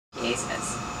NPAs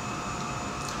is?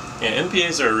 Yeah,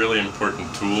 NPAs are a really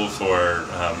important tool for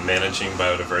managing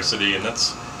biodiversity, and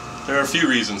there are a few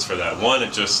reasons for that. One,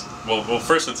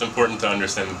 first it's important to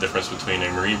understand the difference between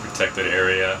a marine protected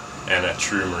area and a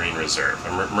true marine reserve.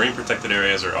 Marine protected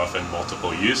areas are often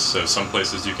multiple use, so some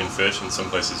places you can fish and some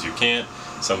places you can't.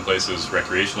 Some places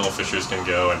recreational fishers can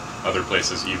go, and other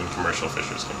places even commercial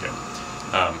fishers can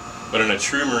go. But in a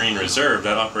true marine reserve,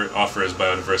 that offers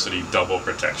biodiversity double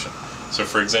protection. So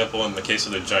for example, in the case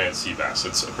of the giant sea bass,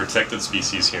 it's a protected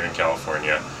species here in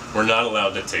California. We're not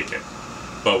allowed to take it.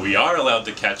 But we are allowed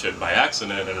to catch it by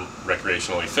accident and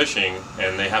recreationally fishing,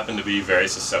 and they happen to be very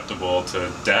susceptible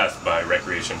to death by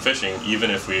recreation fishing,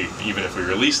 even if we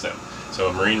release them. So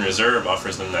a marine reserve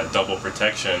offers them that double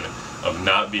protection of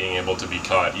not being able to be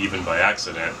caught even by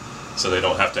accident, so they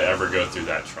don't have to ever go through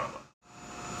that trauma.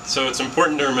 So it's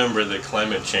important to remember that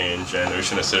climate change and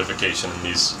ocean acidification and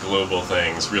these global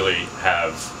things really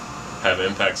have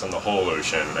impacts on the whole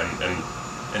ocean, and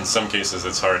in some cases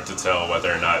it's hard to tell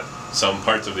whether or not some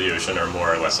parts of the ocean are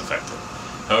more or less affected.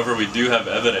 However, we do have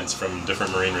evidence from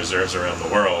different marine reserves around the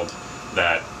world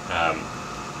that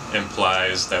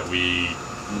implies that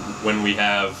when we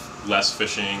have less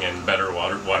fishing and better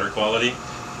water quality,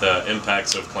 the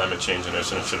impacts of climate change and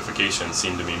ocean acidification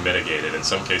seem to be mitigated, in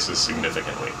some cases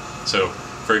significantly. So,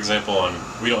 for example,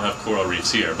 we don't have coral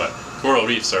reefs here, but coral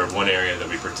reefs are one area that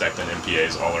we protect in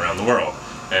MPAs all around the world.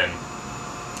 And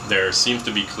there seems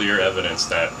to be clear evidence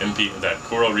that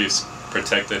coral reefs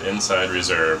protected inside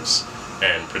reserves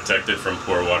and protected from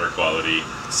poor water quality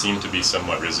seem to be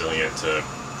somewhat resilient to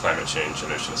climate change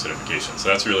and ocean acidification. So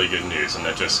that's really good news, and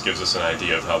that just gives us an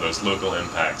idea of how those local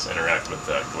impacts interact with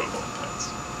the global impacts.